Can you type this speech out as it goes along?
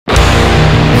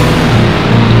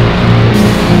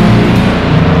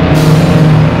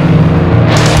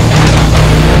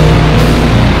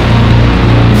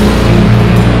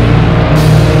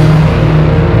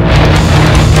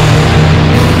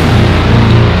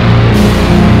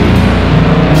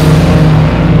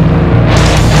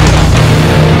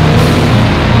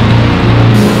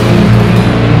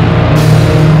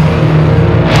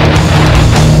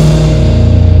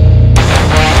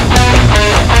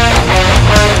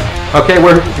Okay,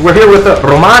 we're here with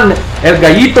Roman El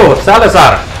Gallito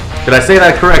Salazar. Did I say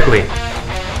that correctly?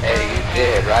 Hey, you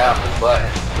did, right on the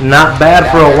button. Not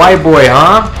bad for a white boy,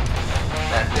 huh?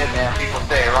 That's it, man. People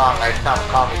say it wrong. Next time,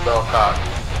 call me Bill Cox.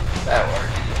 That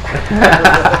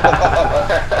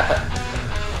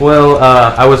works. Well,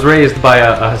 I was raised by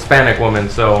a Hispanic woman,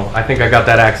 so I think I got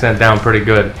that accent down pretty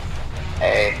good.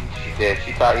 Hey, she did.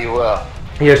 She taught you well.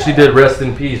 Yeah, she did. Rest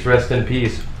in peace. Rest in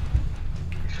peace.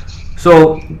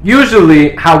 So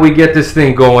usually how we get this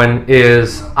thing going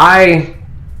is I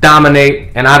dominate,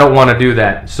 and I don't want to do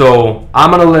that. So I'm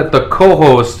going to let the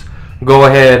co-host go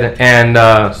ahead and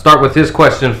start with his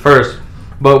question first.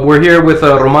 But we're here with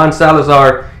Roman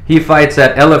Salazar. He fights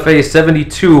at LFA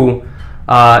 72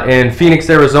 in Phoenix,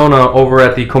 Arizona over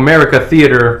at the Comerica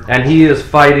Theater. And he is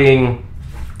fighting,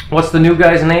 what's the new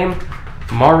guy's name?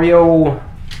 Mario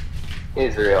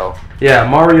Israel. Yeah,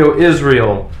 Mario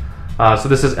Israel. So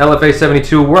this is LFA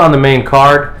 72. We're on the main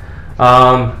card.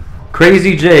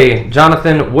 Crazy J,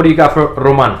 Jonathan, what do you got for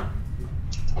Roman?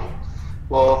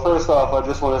 Well, first off, I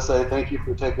just want to say thank you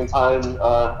for taking time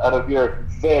out of your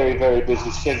very, very busy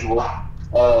schedule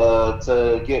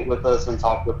to get with us and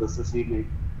talk with us this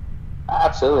evening.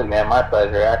 Absolutely, man. My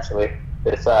pleasure, actually.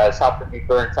 It's helping me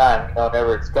burn time. You know,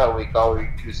 whenever it's gut week, all we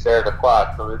do is stare at the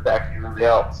clock, so this actually really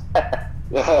helps.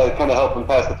 Yeah, kind of helping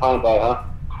pass the time by, huh?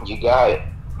 You got it.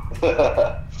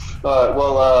 All right,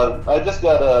 well, I just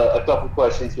got a couple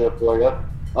questions here for you.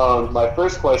 My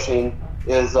first question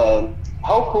is,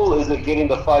 how cool is it getting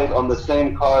to fight on the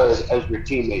same card as your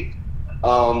teammate?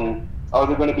 Are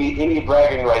there going to be any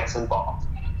bragging rights involved?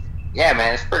 Yeah,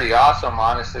 man, it's pretty awesome,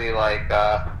 honestly. Like,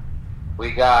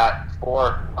 we got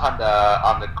 4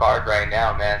 on the card right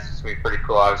now, man. So it's going to be pretty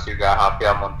cool. Obviously, we got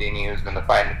Rafael Mondini, who's going to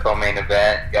fight in the co-main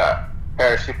event. Got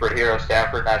Superhero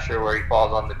Stanford, not sure where he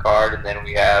falls on the card, and then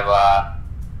we have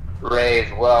Ray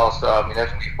as well. So I mean, there's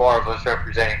gonna be 4 of us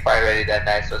representing Fight Ready that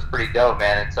night. So it's pretty dope,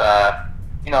 man. It's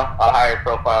you know, a higher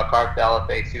profile card for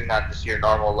LFA too, not just your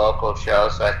normal local show.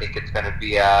 So I think it's gonna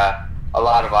be a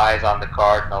lot of eyes on the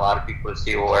card and a lot of people to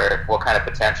see what kind of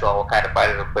potential and what kind of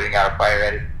fighters are putting out of Fight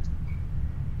Ready.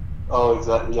 Oh,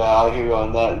 exactly. Yeah, I hear you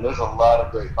on that. And there's a lot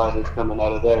of great fighters coming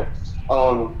out of there.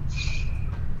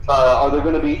 Are there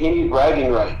going to be any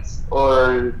bragging rights,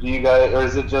 or do you guys, or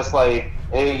is it just like,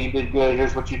 hey, you did good,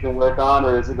 here's what you can work on,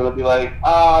 or is it going to be like,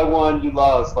 I won, you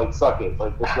lost, like suck it,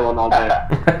 like what's going on there?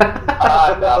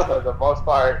 No, for the most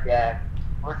part, yeah,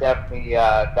 we're definitely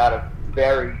got a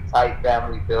very tight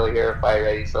family feel here at Fight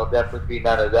Ready, so definitely be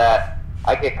none of that.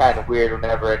 I get kind of weird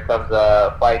whenever it comes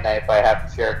to fight night. If I have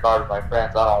to share a card with my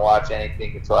friends, I don't watch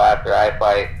anything until after I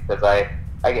fight, because I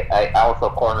also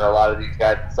corner a lot of these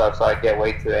guys and stuff, so I get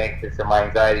way too anxious and my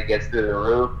anxiety gets through the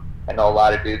roof. I know a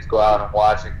lot of dudes go out and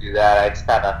watch and do that. I just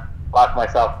kind of lock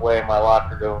myself away in my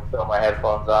locker room, throw my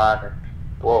headphones on, and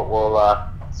we'll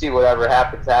see whatever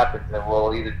happens, and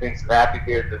we'll either drink some happy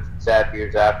beers or some sad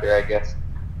beers after, I guess.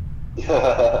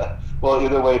 Yeah. Well,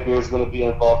 either way, beer's going to be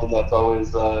involved, and that's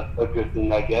always a good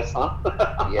thing, I guess,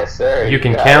 huh? Yes, sir. You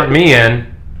can count me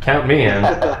in. Count me in.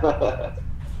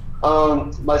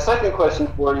 My second question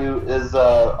for you is,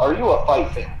 are you a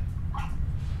fight fan?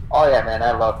 Oh yeah, man,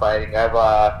 I love fighting. I've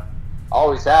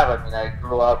always have. I mean, I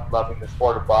grew up loving the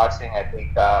sport of boxing. I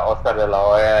think Oscar de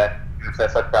la Hoya and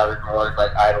Cesar Chavez were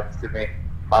like idols to me.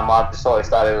 My mom just always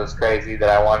thought it was crazy that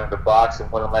I wanted to box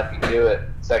and wouldn't let me do it.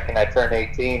 The second I turned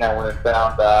 18, I went and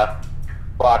found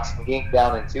Boxing Inc.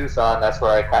 down in Tucson. That's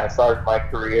where I kind of started my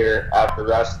career after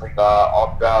wrestling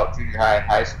all throughout junior high and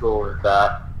high school. And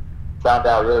found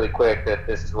out really quick that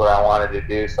this is what I wanted to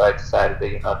do, so I decided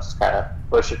to, just kind of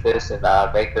push at this and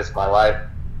make this my life.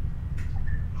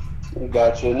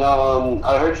 Gotcha. Now,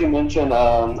 I heard you mention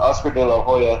Oscar de la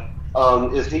Hoya.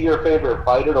 Is he your favorite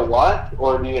fighter to watch,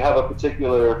 or do you have a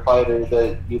particular fighter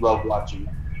that you love watching?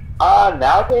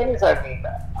 Nowadays, I mean,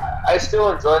 I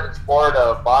still enjoy the sport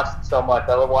of boxing so much.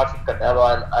 I love watching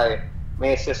Canelo. I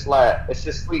mean, it's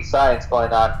just sweet science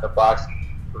going on in the boxing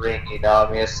ring,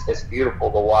 I mean, it's beautiful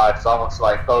to watch. It's almost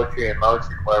like poetry in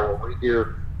motion, where what we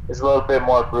do is a little bit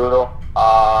more brutal.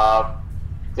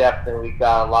 Definitely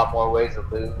got a lot more ways to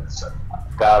lose,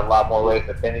 got a lot more ways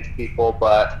to finish people,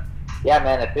 but yeah,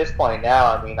 man, at this point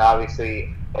now, I mean,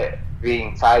 obviously,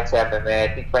 being tied to MMA,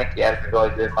 I think Frankie Edmonds has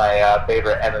always been my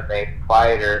favorite MMA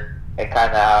fighter, and kind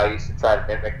of how I used to try to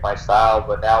mimic my style,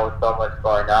 but now with so much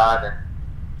going on and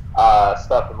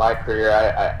stuff in my career,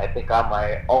 I think I'm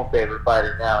my own favorite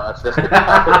fighter now. That's just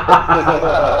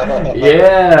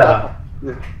Yeah.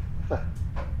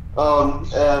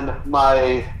 And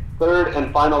my third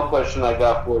and final question I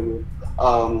got for you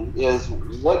is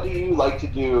what do you like to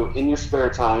do in your spare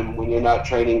time when you're not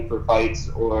training for fights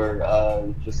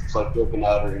or just like working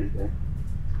out or anything?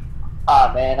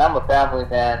 Ah, man, I'm a family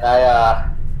man.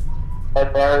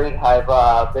 I'm married.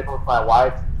 I've been with my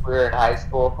wife since we were in high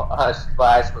school. She's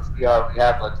my high school sweetheart. We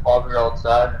have a 12-year-old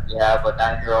son, and we have a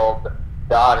 9-year-old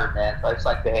daughter, man. So I just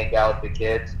like to hang out with the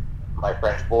kids, my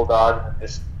French bulldog, and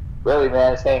just really,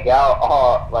 man, just hang out.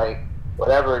 All like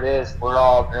whatever it is, we're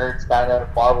all nerds, kind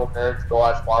of Marvel nerds. Go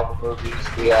watch Marvel movies.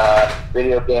 We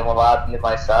video game a lot. Me and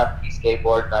my son. He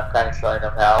skateboards, and I'm kind of showing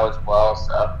him how as well.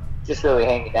 So just really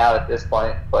hanging out at this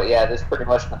point. But yeah, this pretty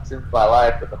much consumes my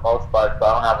life for the most part, so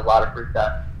I don't have a lot of free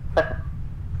time.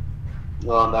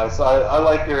 Oh, nice. I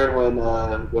like hearing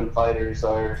when fighters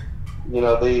are,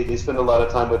 they spend a lot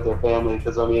of time with their family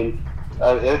because I mean,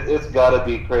 it's got to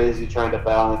be crazy trying to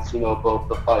balance, both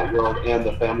the fight world and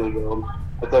the family world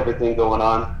with everything going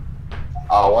on.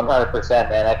 Oh, 100%,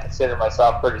 man. I consider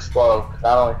myself pretty spoiled because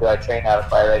not only do I train out of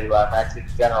Fight Ready, but I'm actually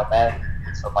the general manager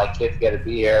here, so my kids get to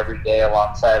be here every day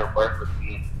alongside and work with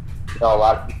me. A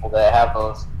lot of people that have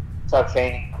those tough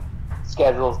training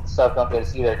schedules and stuff don't get to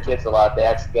see their kids a lot. They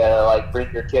actually get to like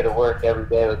bring your kid to work every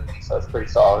day with me, so it's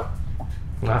pretty solid.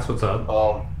 That's what's up.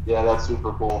 Oh, yeah, that's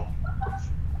super cool.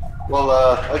 Well,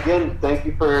 again, thank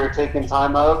you for taking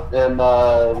time out and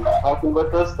talking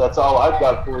with us. That's all I've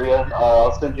got for you.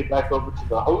 I'll send you back over to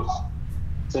the host.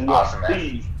 Awesome,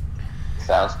 man.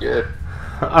 Sounds good.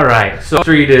 All right. So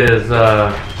street is.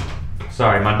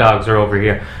 Sorry, my dogs are over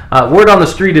here. Word on the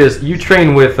street is you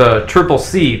train with Triple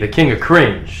C, the King of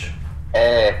Cringe.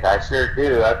 Hey, I sure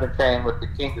do. I've been training with the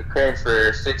King of Cringe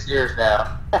for 6 years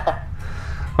now.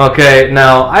 Okay,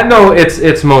 now I know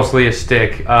it's mostly a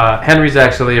stick. Henry's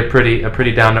actually a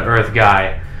pretty down to earth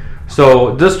guy.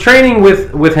 So does training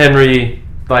with Henry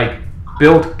like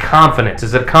build confidence?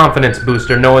 Is it a confidence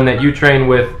booster knowing that you train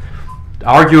with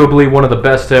arguably one of the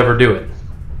best to ever do it?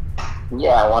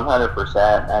 Yeah,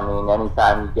 100%. I mean,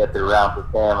 anytime you get the round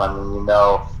with him, I mean,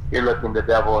 you're looking the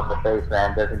devil in the face,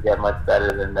 man. It doesn't get much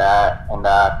better than that. And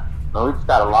we just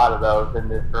got a lot of those in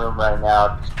this room right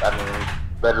now.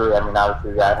 Literally,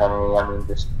 obviously we got Henry.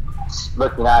 Just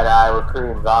looking eye to eye with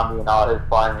Korean Zombie and all his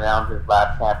flying rounds, his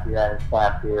last camp here and his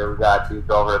camp here. We got dudes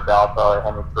over at Belto,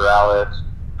 Henry Corrales,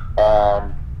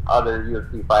 and other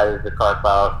UFC fighters, the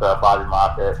Carpouts, Bobby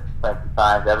Moffitt, Frankie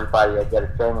Times, everybody I get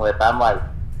to train with. I'm like,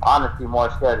 honestly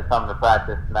more scared to come to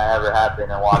practice than I ever have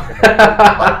been and watching them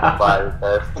fight somebody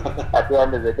because at the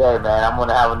end of the day, man, I'm going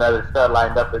to have another stud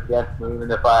lined up against me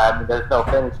even if there's no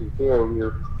finishes here.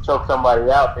 You choke somebody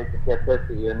out, they just get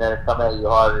pissed at you and then it come at you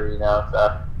harder,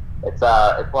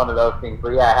 so it's one of those things.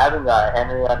 But yeah, having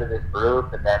Henry under this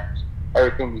roof and then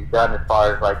everything he's done as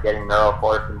far as like getting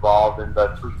Neuroforce involved in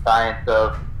the sweet science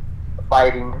of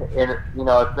fighting,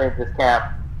 it's made this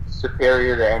camp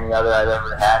superior to any other I've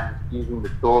ever had. Just using the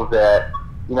tools that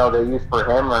they use for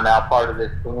him are now part of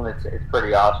this team. It's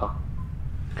pretty awesome.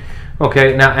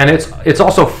 Okay, now and it's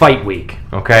also fight week.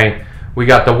 Okay, we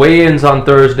got the weigh-ins on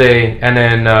Thursday, and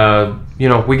then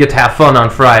we get to have fun on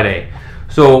Friday.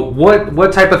 So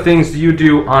what type of things do you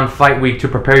do on fight week to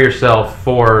prepare yourself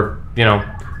for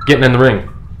getting in the ring?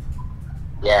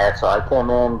 Yeah, so I came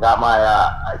in, got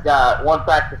I got one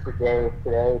practice a day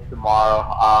today, tomorrow.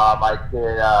 I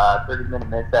did a 30-minute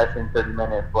mid session,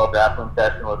 30-minute flow grappling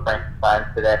session with Frank Stein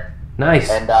today. Nice.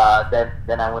 And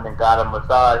then I went and got a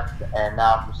massage, and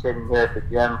now I'm just sitting here at the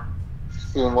gym,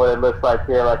 seeing what it looks like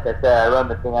here. Like I said, I run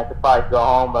the thing. I could probably go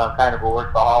home, but I'm kind of a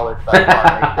workaholic, so I want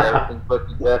to make sure everything's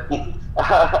looking good.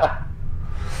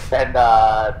 And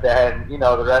then,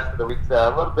 the rest of the week's a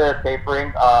little bit of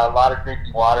tapering, a lot of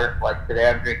drinking water. Like today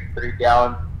I'm drinking 3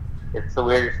 gallons. It's the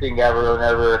weirdest thing ever.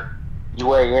 Whenever you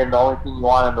weigh in, the only thing you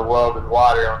want in the world is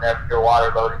water. Whenever you're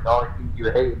water loading, the only thing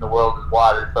you hate in the world is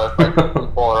water. So it's like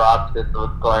the polar opposite of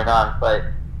what's going on. It's like,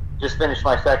 just finished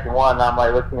my second one, and I'm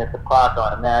like looking at the clock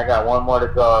on, man, I got one more to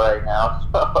go right now.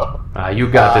 So,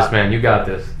 you got this, man. You got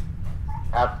this.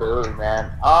 Absolutely, man.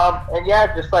 And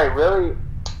yeah, just like really,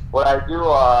 what I do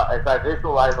is I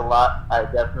visualize a lot. I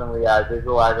definitely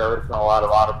visualize. I listen to a lot of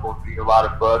audibles, read a lot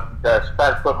of books, just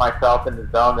try to put myself in the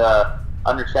zone to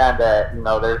understand that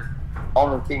there's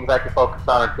only things I can focus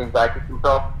on are things I can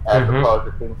control, as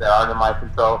opposed to things that aren't in my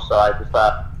control. So I just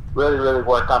really, really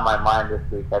work on my mind this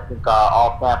week. I think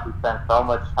all camp we spend so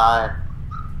much time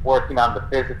working on the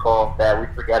physical that we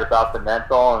forget about the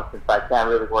mental. And since I can't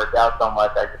really work out so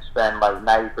much, I just spend like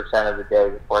 90% of the day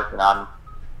just working on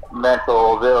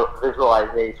mental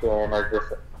visualization or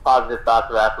just positive thoughts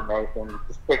of affirmation,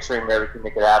 just picturing everything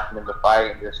that could happen in the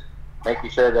fight and just making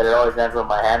sure that it always ends with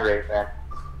my hand raised, man.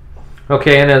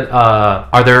 Okay, and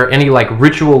are there any like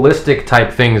ritualistic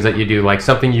type things that you do, like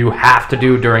something you have to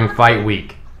do during fight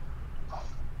week?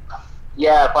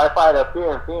 Yeah, if I fight up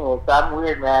here in Phoenix, I'm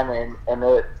weird, man, and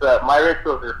it's my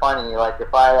rituals are funny. Like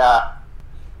if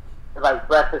like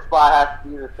breakfast spot has to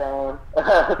be the same,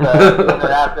 the dinner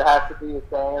after has to be the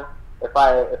same. If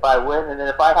I win, and then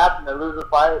if I happen to lose a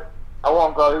fight, I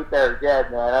won't go eat there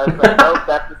again, man. I was like, nope,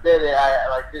 that's the dinner. I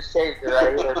like just changed it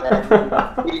right here,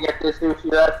 man. Eating at this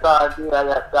sushi restaurant, dude, I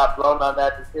got stopped blown on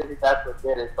that decision. That's what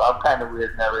did it. So I'm kind of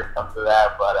weird whenever it comes to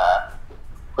that, but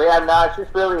yeah, no, it's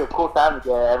just really a cool time to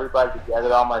get everybody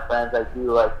together, all my friends. I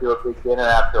do do a big dinner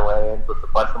after weigh-ins with a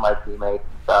bunch of my teammates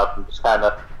and stuff, and just kind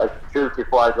of like shoot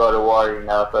before I go to war, you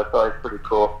know. So it's always pretty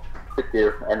cool to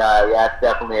do. And yeah,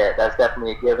 that's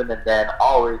definitely a given. And then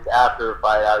always after a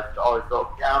fight, I just always go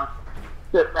down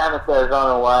to Mammoth,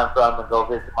 Arizona, where I'm from, and go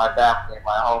visit my family in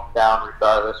my hometown,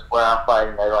 regardless of where I'm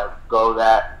fighting. I like go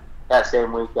that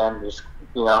same weekend, just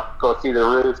go see the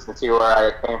roots and see where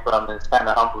I came from. And it's kind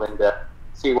of humbling to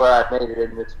see where I've made it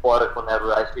in this sport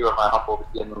whenever I see where my humble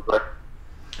beginnings were.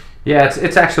 Yeah,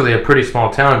 it's actually a pretty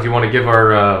small town. Do you want to give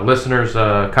our listeners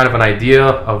kind of an idea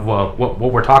of what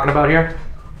we're talking about here?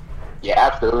 Yeah,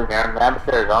 absolutely, man. Mammoth,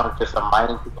 Arizona is just a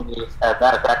mining community. As a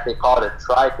matter of fact, they call it a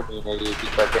tri-community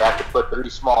because they have to put 3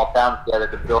 small towns together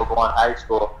to build one high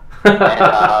school. And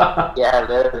yeah,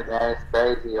 literally, man, it's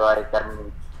crazy. Like, I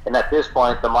mean, and at this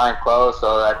point, the mine closed,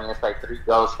 so I mean, it's like 3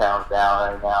 ghost towns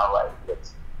down right now. Like,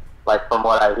 it's like from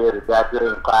what I hear, the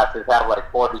graduating classes have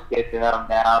like 40 kids in them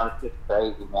now. It's just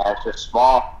crazy, man. It's just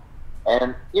small,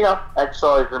 and I just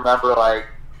always remember like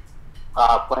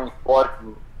playing sports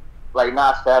and like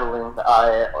not settling.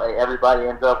 Like everybody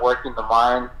ends up working the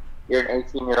mine. You're an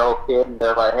 18-year-old kid, and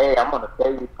they're like, "Hey, I'm gonna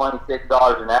pay you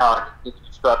 $26 an hour and get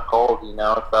you struck cold,"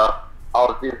 So all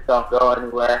the dudes don't go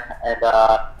anywhere. And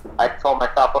I told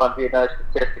myself on being another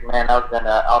statistic, man, I was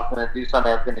gonna do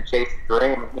something. I was gonna chase a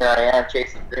dream, and here I am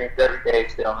chasing dreams every day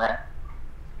still, man.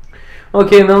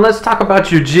 Okay, now let's talk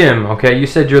about your gym. Okay, you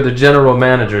said you're the general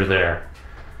manager there.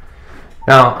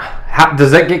 Now, how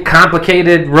does that get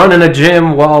complicated running a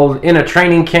gym while in a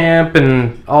training camp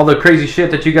and all the crazy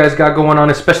shit that you guys got going on,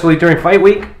 especially during fight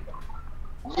week?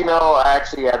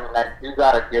 Actually, I mean, I do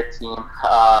got a good team,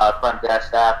 front desk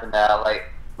staff, and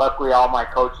luckily all my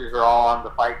coaches are all on the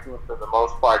fight team for the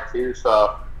most part too.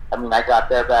 So, I mean, I got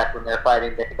their back when they're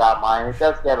fighting. They got mine. It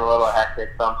does get a little hectic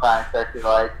sometimes, especially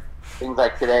like things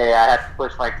like today. I have to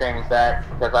push my training back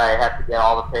because I have to get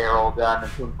all the payroll done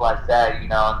and things like that,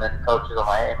 And then coaches are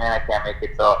like, "Hey, man, I can't make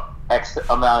it till X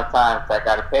amount of time, so I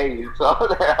got to pay you." So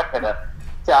they're not gonna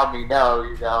tell me no,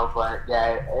 But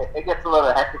yeah, it gets a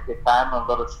little hectic at times, a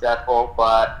little stressful,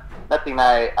 but nothing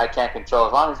I can't control.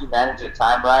 As long as you manage your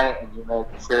time right and you make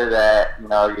sure that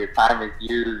your time is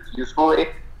used usefully,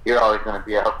 you're always going to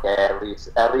be okay. At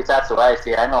least that's the way I see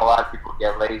it. I know a lot of people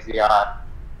get lazy on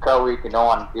cut week and don't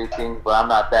want to do things, but I'm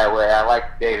not that way. I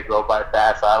like the day to go by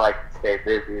fast, so I like to stay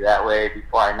busy. That way,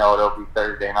 before I know it, it'll be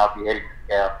Thursday and I'll be hitting the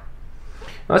scale.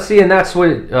 Let's see, and that's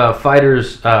what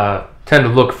fighters tend to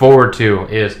look forward to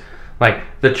is like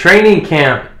the training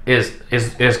camp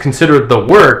is considered the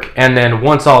work, and then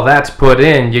once all that's put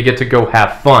in, you get to go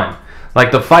have fun.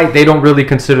 Like the fight, they don't really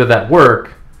consider that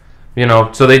work,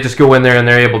 so they just go in there and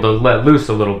they're able to let loose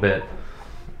a little bit.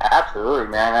 Absolutely,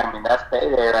 man. I mean, that's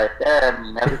payday right there. I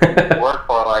mean, everything you work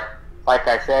for, like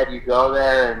I said, you go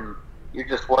there and you're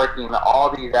just working all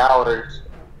these hours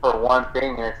for one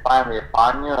thing, and it's finally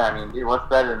upon you. I mean, dude, what's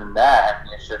better than that? I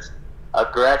mean, it's just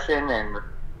aggression and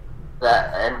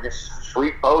just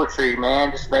sweet poetry, man.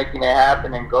 Just making it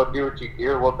happen and go do what you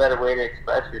do. What better way to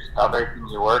express yourself? Everything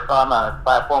you work on a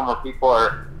platform where people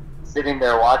are sitting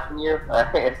there watching you.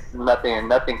 It's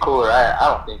nothing cooler. I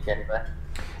don't think anyway.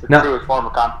 It's the truest form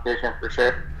of competition for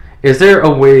sure. Is there a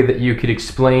way that you could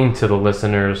explain to the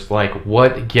listeners like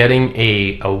what getting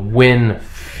a win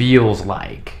feels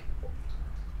like?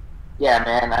 Yeah,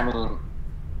 man. I mean,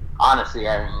 honestly,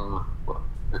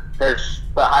 there's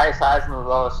the highest highs and the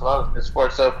lowest lows. This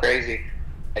sport's so crazy.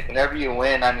 Like whenever you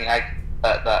win, I mean,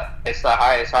 it's the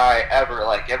highest high ever.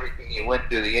 Like everything you went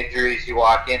through, the injuries you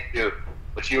walk into,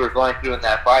 what you were going through in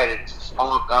that fight, it's just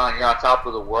all gone. You're on top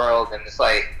of the world, and it's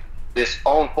like this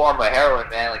own form of heroin,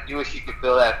 man. Like you wish you could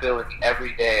feel that feeling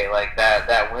every day. Like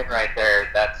that win right there.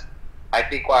 That's I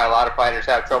think why a lot of fighters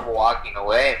have trouble walking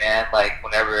away, man. Like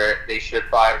whenever they should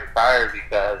probably retire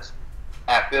because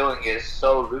that feeling is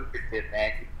so lucrative,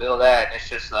 man. You feel that, and it's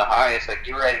just the highest. Like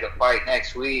you're ready to fight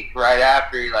next week. Right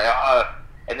after you're like, oh.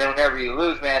 And then whenever you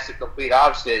lose, man, it's the complete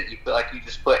opposite. You feel like you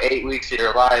just put 8 weeks of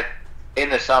your life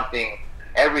into something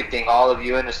everything, all of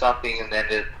you into something, and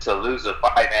then to lose a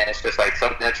fight, man, it's just like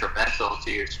so detrimental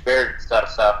to your spirit and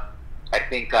stuff. So I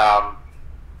think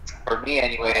for me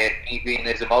anyway, me being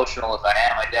as emotional as I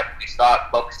am, I definitely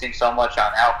stopped focusing so much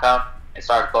on outcome and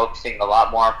started focusing a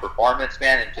lot more on performance,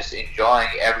 man, and just enjoying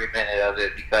every minute of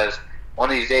it, because one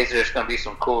of these days there's going to be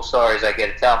some cool stories I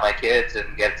get to tell my kids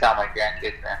and get to tell my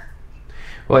grandkids, man.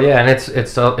 Well, yeah, and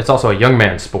it's also a young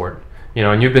man's sport, you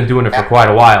know, and you've been doing it for quite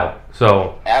a while.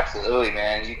 So absolutely,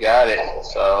 man, you got it.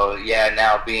 So yeah,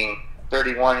 now being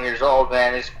 31 years old,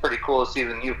 man, it's pretty cool to see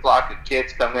the new flock of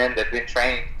kids come in that've been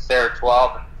training since they were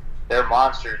 12, and they're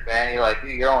monsters, man. You're like,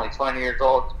 dude, you're only 20 years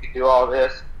old, you can do all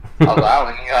this. I was like,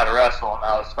 I knew how to wrestle when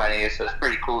I was 20, so it's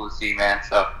pretty cool to see, man.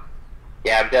 So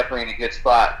yeah, I'm definitely in a good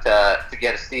spot to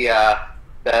get to see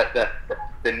the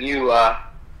new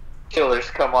killers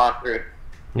come on through.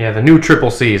 Yeah, the new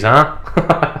triple C's, huh?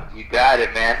 You got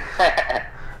it, man.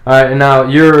 All right, and now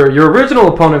your original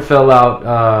opponent fell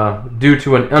out due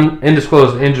to an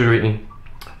undisclosed injury,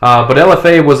 but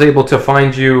LFA was able to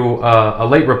find you a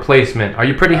late replacement. Are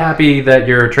you pretty happy that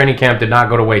your training camp did not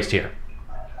go to waste here?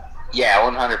 Yeah,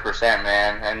 100%,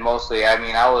 man. And mostly, I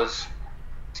mean, I was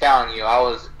telling you, I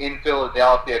was in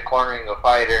Philadelphia cornering a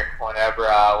fighter whenever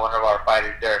one of our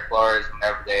fighters, Derek Flores,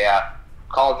 whenever they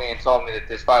called me and told me that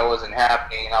this fight wasn't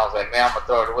happening, and I was like, man, I'm going to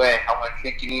throw it away. I'm going to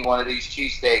think you need one of these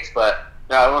cheesesteaks, but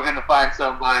no, we're going to find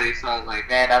somebody. So I was like,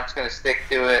 man, I'm just going to stick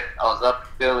to it. I was up in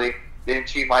Philly, didn't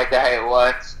cheat my diet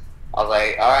once. I was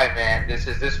like, all right, man, this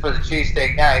for the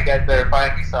cheesesteak now. You guys better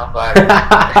find me somebody.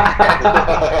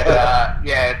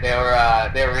 Yeah,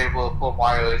 they were able to pull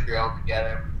Mario Israel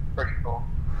together. Pretty cool.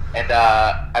 And,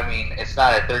 I mean, it's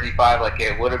not at 35 like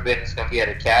it would have been. It's going to be at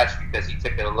a catch because he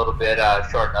took it a little bit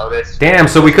short notice. Damn,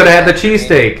 so we could have had the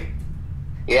cheesesteak.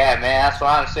 Yeah, man, that's what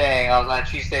I'm saying. I was like,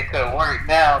 cheesesteak could have worked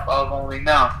now if I was only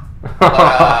known.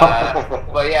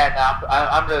 But yeah, no,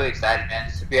 I'm really excited, man,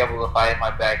 just to be able to fight in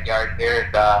my backyard here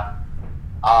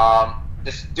and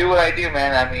just do what I do,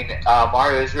 man. I mean,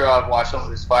 Mario Israel, I've watched some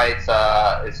of his fights,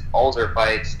 his older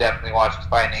fights. Definitely watched his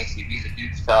fight in ACB. The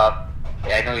dude's tough.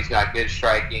 Yeah, I know he's got good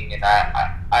striking, and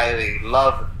I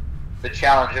love the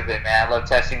challenge of it, man. I love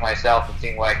testing myself and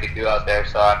seeing what I can do out there.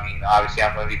 So, I mean, obviously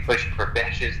I'm going to be pushing for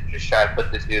finishes and just try to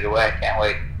put this dude away. I can't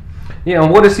wait. Yeah,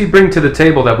 and what does he bring to the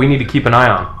table that we need to keep an eye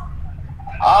on?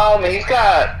 He's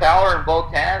got power in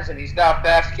both hands, and he's got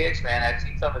fast kicks, man. I've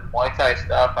seen some of his Muay Thai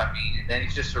stuff. I mean, and then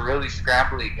he's just a really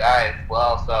scrambly guy as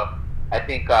well. So I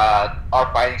think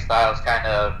our fighting styles kind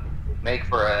of make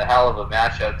for a hell of a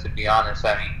matchup, to be honest.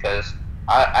 I mean, because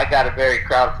I got a very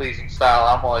crowd-pleasing style.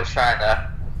 I'm always trying to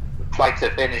like to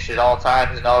finish at all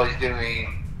times and always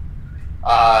doing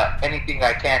anything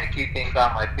I can to keep things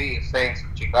on my feet and saying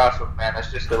some chingazos, man.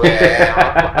 That's just the way I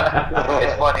am.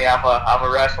 It's funny, I'm a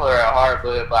wrestler at heart,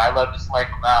 but I love to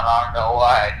slang them out. I don't know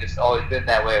why. I just always been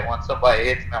that way. Once somebody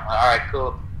hits me, I'm like, all right,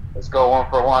 cool. Let's go 1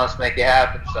 for 1. Let's make it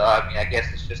happen. So, I mean, I guess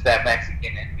it's just that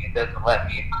Mexican in me. It doesn't let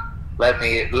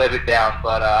me live it down.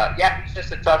 But, yeah, he's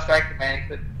just a tough striker, man.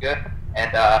 He's looking good.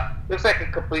 And looks like a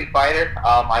complete fighter.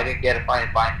 I didn't get to find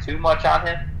too much on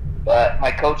him. But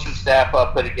my coaching staff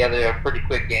put together a pretty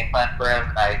quick game plan for him,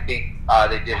 and I think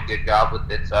they did a good job with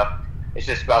it. So it's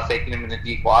just about taking him into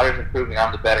deep waters and proving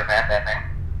I'm the better man that night.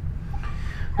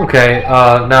 Okay,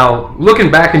 now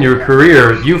looking back in your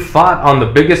career, you fought on the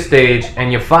biggest stage,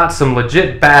 and you fought some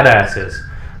legit badasses.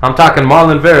 I'm talking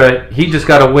Marlon Vera. He just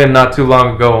got a win not too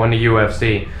long ago in the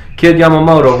UFC. Kid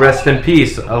Yamamoto, rest in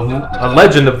peace, a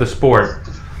legend of the sport.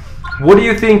 What do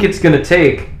you think it's going to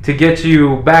take to get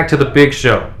you back to the big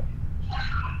show?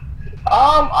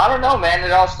 I don't know, man.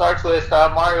 It all starts with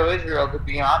Mario Israel, to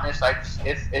be honest.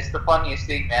 It's the funniest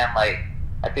thing, man. Like,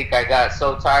 I think I got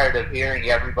so tired of hearing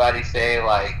everybody say,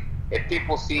 like, if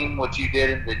people seen what you did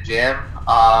in the gym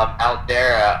out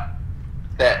there,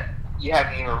 that you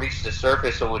haven't even reached the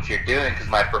surface of what you're doing, because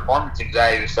my performance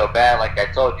anxiety was so bad. Like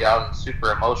I told you, I was a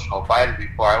super emotional fighter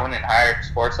before. I went and hired a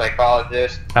sports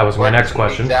psychologist. That was my next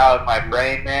question. Out of my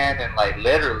brain, man, and like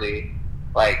literally,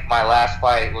 like my last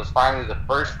fight was finally the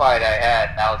first fight I had,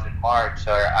 and that was in March.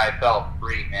 So I felt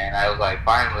free, man. I was like,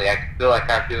 finally, I can feel like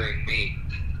I'm doing me,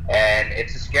 and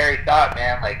it's a scary thought,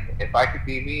 man. Like if I could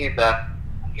be me in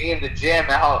the gym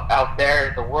out there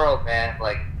in the world, man,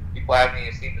 like. People haven't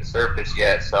even seen the surface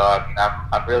yet, so I mean,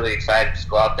 I'm really excited to just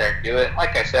go out there and do it.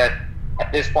 Like I said,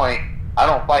 at this point, I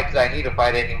don't fight because I need to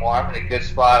fight anymore. I'm in a good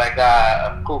spot. I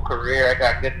got a cool career. I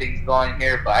got good things going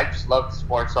here, but I just love the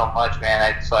sport so much, man.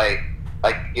 I just like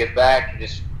to give back and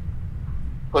just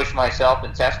push myself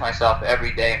and test myself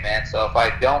every day, man. So if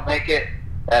I don't make it,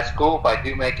 that's cool. If I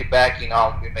do make it back,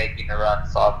 I'll be making a run.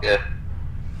 It's all good.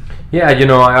 Yeah,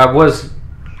 I was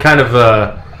kind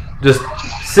of just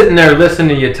sitting there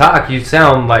listening to you talk, you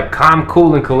sound like calm,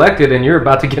 cool, and collected, and you're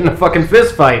about to get in a fucking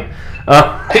fist fight.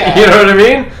 You know what I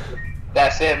mean?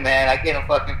 That's it, man. I get in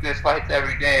fucking fist fights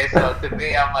every day. So to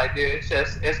me, I'm like, dude,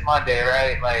 it's Monday,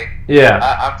 right? Like, yeah,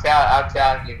 I'm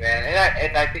telling you, man.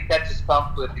 And I think that just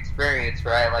comes with experience,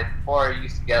 right? Like before, I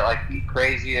used to get like the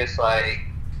craziest like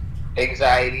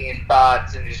anxiety and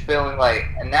thoughts and just feeling like.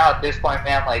 And now at this point,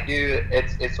 man, I'm like, dude,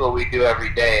 it's what we do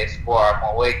every day. It's sport. I'm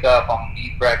gonna wake up. I'm gonna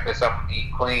eat breakfast. I'm gonna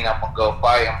eat clean. I'm gonna go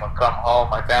fight. I'm gonna come home.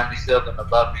 My family's still gonna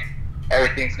love me.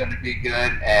 Everything's going to be good,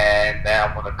 and then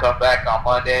I'm going to come back on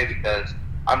Monday because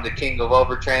I'm the king of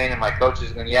overtrain, and my coach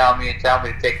is going to yell at me and tell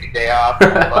me to take the day off.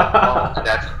 And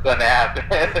that's what's going to happen.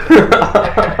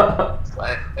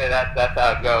 That's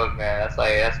how it goes, man.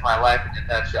 That's my life in a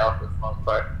nutshell for the most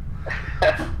part.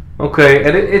 Okay,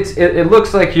 and it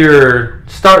looks like you're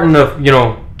starting to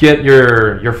get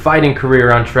your fighting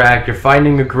career on track. You're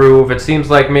finding the groove. It seems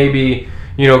like maybe.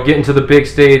 Getting to the big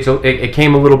stage, it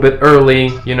came a little bit early.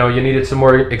 You needed some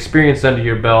more experience under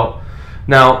your belt.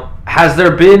 Now, has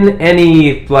there been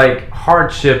any like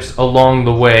hardships along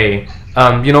the way?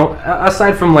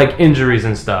 Aside from like injuries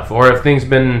and stuff, or have things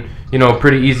been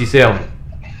pretty easy sailing?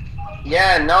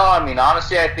 Yeah, no, I mean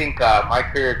honestly, I think my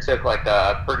career took like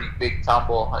a pretty big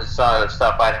tumble. Some of the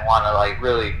stuff I didn't want to like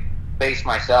really face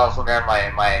myself. Whenever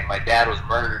my dad was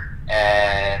murdered,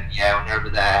 and yeah, whenever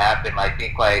that happened, I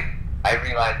think like. I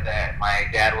realized that my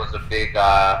dad was a big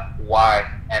why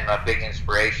and a big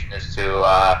inspiration as to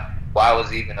why I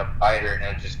was even a fighter, and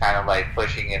it was just kind of like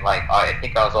pushing and like I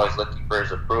think I was always looking for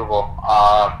his approval.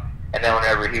 And then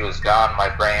whenever he was gone, my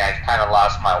brain, I kind of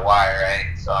lost my why,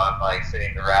 right? So I'm like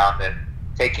sitting around and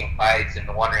taking fights and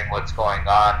wondering what's going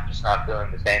on, just not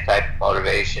feeling the same type of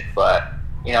motivation. But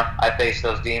I faced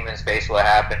those demons, faced what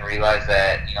happened, realized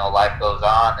that life goes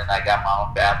on, and I got my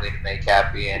own family to make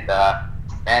happy, and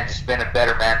man, just been a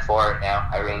better man for it now.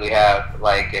 I really have.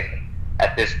 Like, and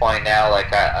at this point now,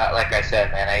 like I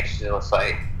said, man, I used to just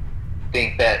like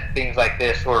think that things like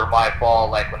this were my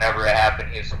fault. Like whenever it happened,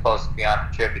 he was supposed to be on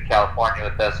a trip to California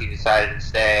with us. He decided to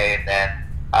stay, and then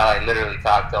I like literally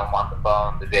talked to him on the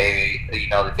phone the day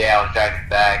I was driving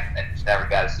back, and just never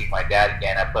got to see my dad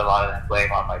again. I put a lot of that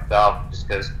blame on myself just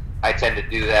because I tend to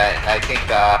do that, and I think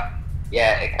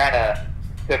it kind of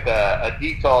took a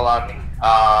deep toll on me.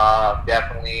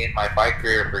 Definitely in my fight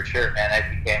career for sure, man. I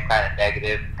became kind of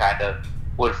negative, kind of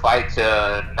would fight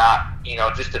to not,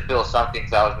 just to feel something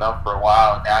because I was numb for a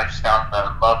while, and now I just found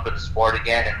the love for the sport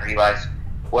again and realized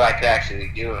what I could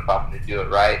actually do if I'm going to do it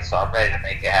right. So I'm ready to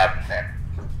make it happen, man.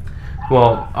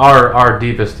 Well, our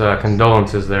deepest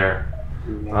condolences there.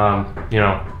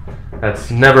 That's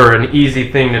never an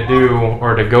easy thing to do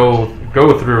or to go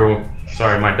through.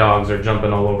 Sorry, my dogs are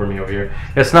jumping all over me over here.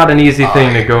 It's not an easy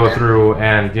thing to go through,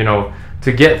 and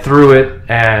to get through it,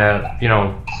 and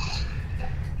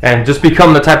and just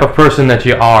become the type of person that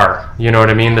you are. You know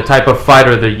what I mean? The type of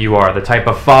fighter that you are, the type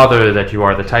of father that you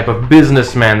are, the type of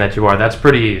businessman that you are. That's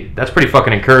pretty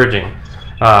fucking encouraging.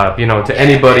 To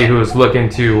anybody who is looking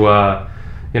to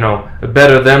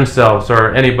better themselves,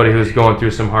 or anybody who's going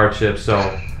through some hardships. So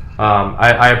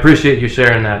I appreciate you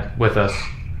sharing that with us.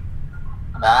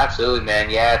 No, absolutely, man.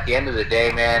 Yeah, at the end of the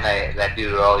day, man, that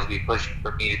dude would always be pushing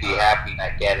for me to be happy, and I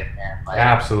get it, man. Like,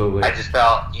 absolutely. I just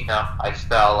felt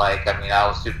like, I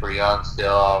was super young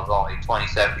still. I was only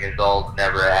 27 years old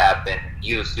whenever it happened.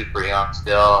 He was super young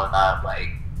still, and I'm like,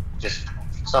 just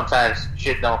sometimes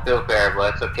shit don't feel fair,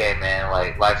 but it's okay, man.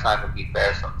 Like, life's not going to be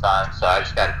fair sometimes, so I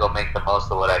just got to go make the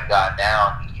most of what I've got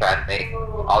now and just try to make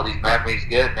all these memories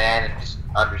good, man, and just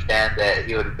understand that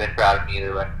he would have been proud of me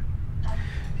either way.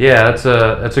 Yeah, that's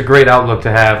a great outlook to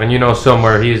have, and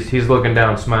somewhere he's looking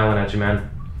down, smiling at you, man.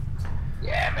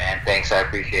 Yeah, man. Thanks, I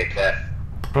appreciate that.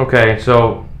 Okay,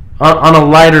 so on a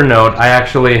lighter note, I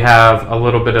actually have a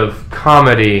little bit of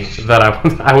comedy that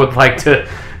I would like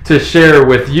to share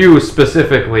with you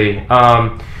specifically.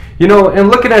 And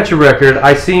looking at your record,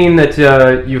 I seen that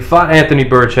you fought Anthony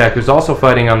Burchak, who's also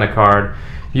fighting on the card.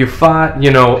 You fought,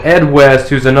 Ed West,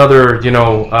 who's another,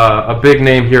 a big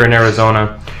name here in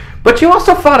Arizona. But you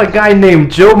also fought a guy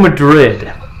named Joe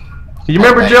Madrid. You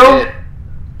remember Joe?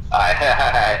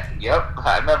 Yep,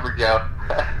 I remember Joe.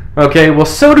 Okay, well,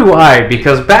 so do I,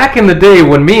 because back in the day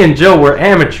when me and Joe were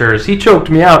amateurs, he choked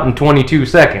me out in 22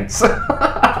 seconds.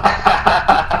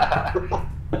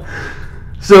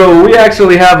 So we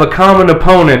actually have a common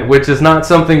opponent, which is not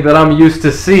something that I'm used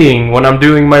to seeing when I'm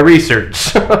doing my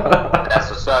research. That's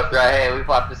what's up, right? Hey, we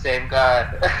fought the same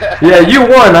guy. Yeah, you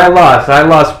won, I lost. I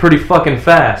lost pretty fucking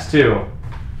fast, too.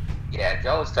 Yeah,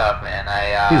 Joe's tough, man.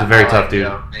 He's a very tough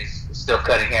dude. He's still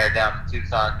cutting hair down in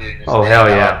Tucson, dude. Oh, hell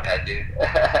yeah. That dude.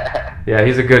 Yeah,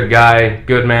 he's a good guy,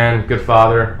 good man, good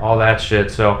father, all that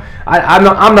shit. So I'm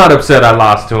not upset I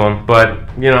lost to him, but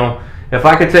you know, if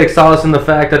I could take solace in the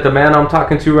fact that the man I'm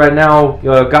talking to right now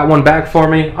got one back for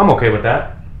me, I'm okay with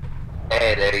that.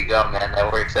 Hey, there you go, man.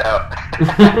 That works out.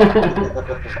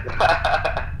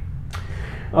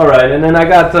 All right, and then I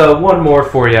got one more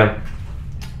for you.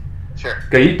 Sure.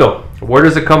 Gallito, where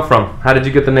does it come from? How did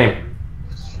you get the name?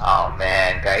 Oh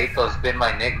man, Gallito's been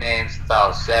my nickname since I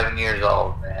was 7 years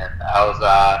old, man. I was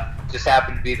just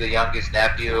happened to be the youngest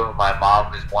nephew. My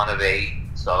mom is one of 8,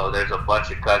 so there's a bunch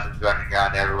of cousins running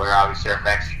around everywhere. Obviously, we're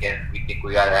Mexican. We think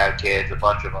we gotta have kids, a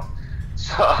bunch of them.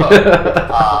 So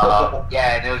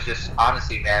yeah, and it was just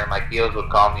honestly, man, my tios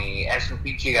would call me Es un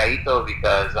pinche Gallito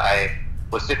because I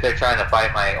would sit there trying to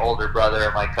fight my older brother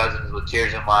and my cousins with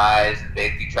tears in my eyes, and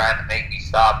they'd be trying to make me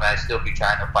stop, and I'd still be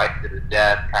trying to fight to the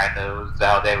death. Kind of was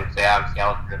how they would say. Obviously,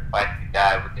 I wasn't going to fight to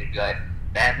die, but they'd be like,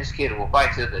 "Man, this kid will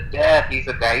fight to the death. He's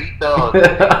a Gallito."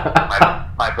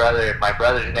 my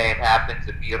brother's name happens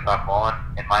to be a Ramon,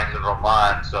 and mine's a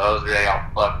Roman, so I was really all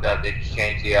fucked up. They just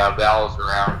changed the vowels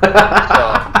around.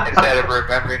 So instead of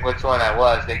remembering which one I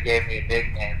was, they gave me a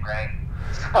nickname, right?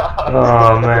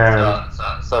 Oh man.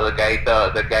 So the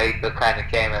Gallito kind of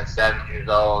came at 7 years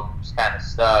old, just kind of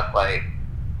stuck like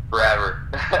forever.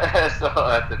 So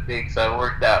that's the thing. So it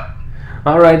worked out.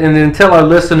 All right, and then tell our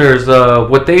listeners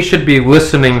what they should be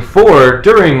listening for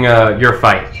during your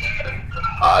fight.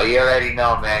 You already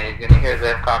know, man. You're gonna hear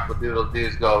them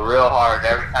cockle-doodle-doos go real hard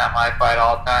every time I fight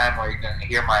all the time, or you're gonna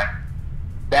hear my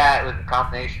bat with a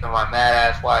combination of my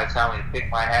mad-ass wife telling me to pick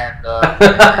my hand up,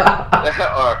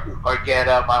 or get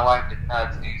up. My wife is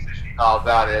nuts, dude, so she knows all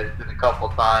about it. It's been a couple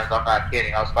times. I'm not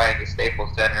kidding. I was fighting at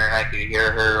Staples Center, and I could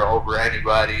hear her over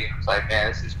anybody. It's like, man,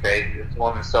 this is crazy. This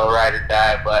woman's so ride or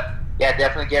die. But yeah,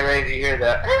 definitely get ready to hear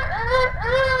the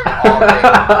all day.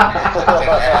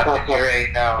 You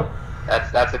already know.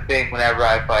 That's a thing whenever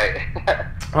I fight.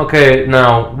 Okay,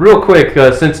 now real quick,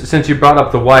 since you brought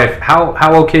up the wife,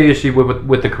 how okay is she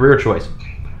with the career choice?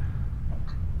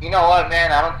 You know what,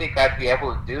 man? I don't think I'd be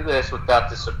able to do this without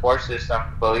the support system.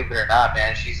 Believe it or not,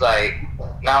 man. She's like,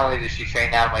 not only does she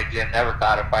train out of my gym, never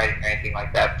thought of fighting or anything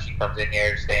like that, but she comes in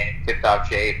here staying in tip-top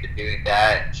shape and doing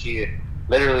that. And she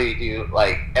literally do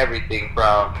like everything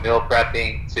from meal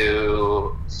prepping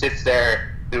to sits there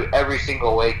through every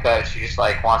single weight cut. She just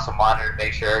like wants to monitor,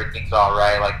 make sure everything's all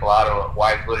right. Like a lot of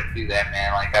wives wouldn't do that,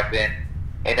 man. Like I've been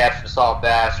in Epsom salt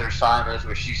baths or saunas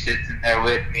where she sits in there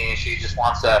with me and she just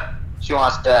wants to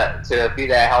be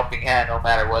that helping hand no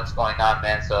matter what's going on,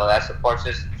 man. So that support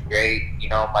system's great. You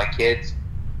know, my kids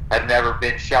have never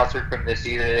been sheltered from this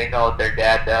either. They know what their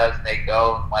dad does, and they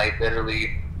go and like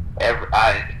literally it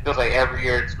feels like every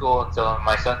year at school until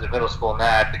my son's in middle school now,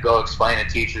 I have to go explain to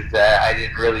teachers that I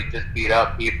didn't really just beat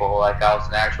up people, like I was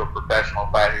an actual professional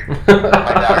fighter.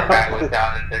 My daughter kind of was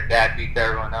down that their dad beat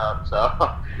everyone up, so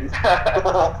it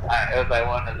was like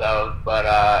one of those. But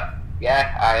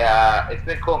yeah, it's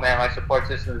been cool, man. My support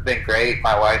system has been great.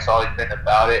 My wife's always been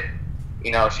about it.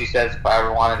 You know, she says if I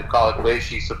ever wanted to call it quits,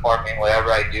 she'd support me in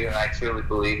whatever I do, and I truly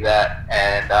believe that.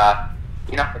 And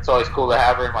you know, it's always cool to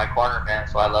have her in my corner, man.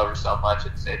 So I love her so much.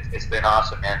 It's been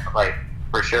awesome, man. Like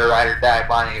for sure, ride or die,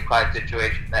 Bonnie and Clyde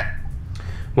situation there.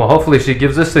 Well, hopefully she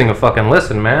gives this thing a fucking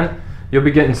listen, man. You'll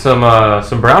be getting some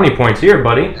brownie points here,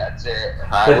 buddy. That's it.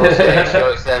 I will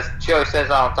say, she always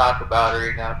says I don't talk about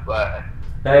her enough, but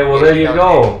hey, well there you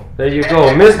go. There you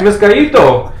go, Miss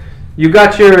Gallito. You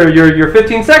got your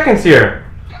 15 seconds here.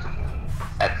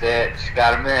 That's it. Just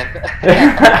got him in.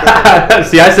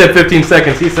 See, I said 15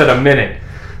 seconds. He said a minute.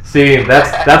 See,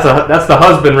 that's the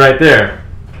husband right there.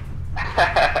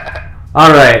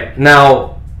 All right,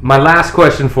 now my last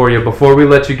question for you before we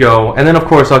let you go, and then of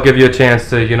course I'll give you a chance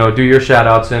to do your shout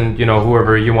outs and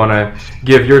whoever you want to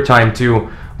give your time to.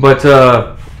 But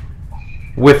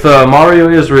with Mario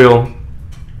Israel,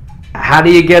 how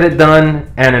do you get it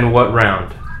done, and in what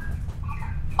round?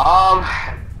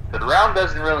 The round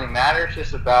doesn't really matter. It's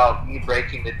just about me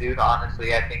breaking the dude.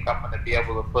 Honestly, I think I'm going to be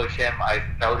able to push him. I've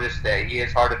noticed that he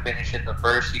is hard to finish in the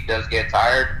first. He does get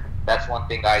tired. That's one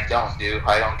thing I don't do.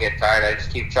 I don't get tired. I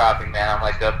just keep chopping, man. I'm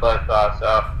like a buzzsaw.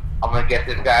 So I'm going to get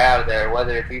this guy out of there,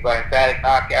 whether it be by emphatic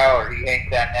knockout or he hangs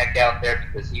that neck out there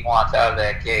because he wants out of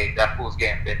that cage. That fool's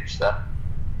getting finished, though.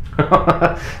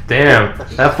 Damn,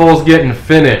 that fool's getting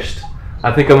finished.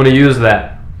 I think I'm going to use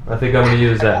that.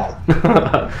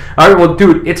 All right, well,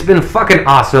 dude, it's been fucking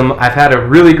awesome. I've had a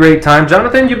really great time.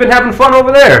 Jonathan, you've been having fun over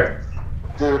there.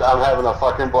 Dude, I'm having a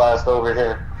fucking blast over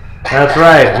here. That's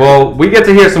right. Well, we get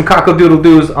to hear some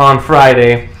cockle-doodle-doos on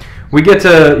Friday. we get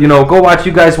to, you know, go watch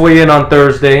you guys weigh in on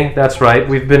Thursday. That's right.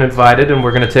 We've been invited, and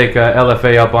we're going to take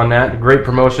LFA up on that. Great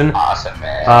promotion. Awesome,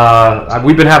 man.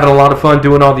 We've been having a lot of fun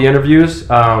doing all the interviews.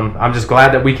 I'm just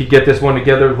glad that we could get this one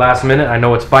together last minute. I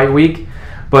know it's fight week.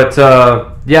 But,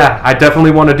 yeah, I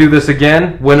definitely want to do this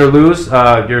again, win or lose.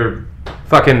 You're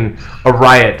fucking a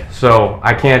riot. So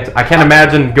I can't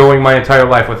imagine going my entire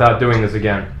life without doing this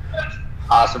again.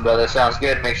 Awesome, brother. Sounds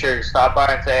good. Make sure you stop by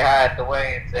and say hi at the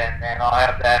weigh-ins, and then I'll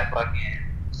have that fucking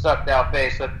sucked out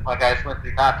face looking like I just went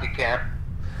through Nazi camp.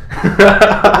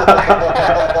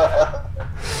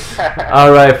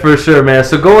 All right, for sure, man.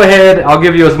 So go ahead. I'll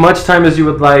give you as much time as you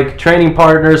would like. Training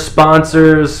partners,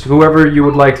 sponsors, whoever you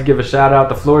would like to give a shout out.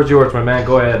 The floor is yours, my man.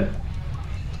 Go ahead.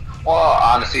 Well,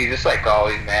 honestly, just like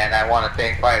always, man, I want to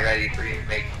thank Fight Ready for even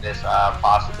making this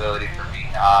possibility for me,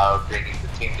 bringing the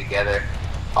team together.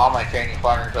 All my training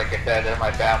partners, like I said, they're my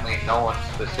family. No one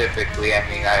specifically. I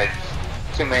mean, I had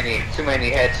too many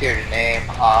heads here to name.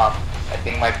 I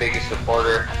think my biggest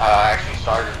supporter actually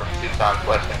started from Tucson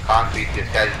Western Concrete. This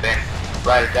guy's been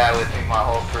ride or die with me my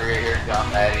whole career here, John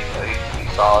Maddie. So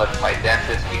he's solid. My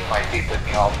dentist keeps my teeth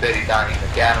looking all pretty. Donnie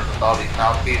McAdams with all these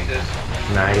mouthpieces.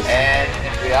 Nice. And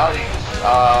in reality,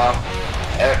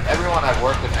 everyone I've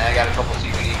worked with, man, I got a couple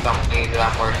CBD companies that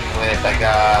I'm working with. I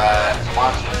got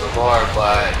sponsors galore,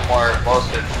 but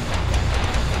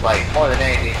more than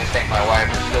anything, just thank my wife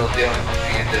for still dealing with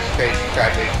me and this crazy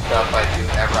crybaby stuff I do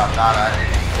whenever I'm not on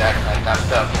anything exactly like that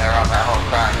stuff. Whenever I'm at home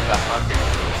crying because I'm hungry.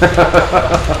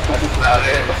 That's about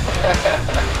it.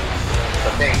 So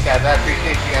thanks, guys. I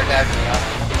appreciate you guys having me on.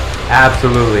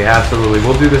 Absolutely, absolutely.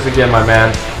 We'll do this again, my man.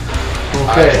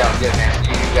 Okay. Alright, sounds good, man.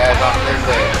 See you guys on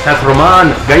Thursday. That's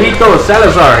Roman Gallito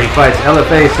Salazar. He fights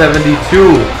LFA 72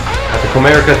 at the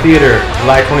Comerica Theater,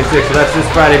 July 26th. So that's this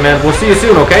Friday, man. We'll see you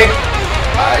soon, okay?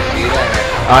 Alright, see you later.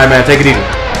 All right, man. Take it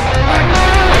easy.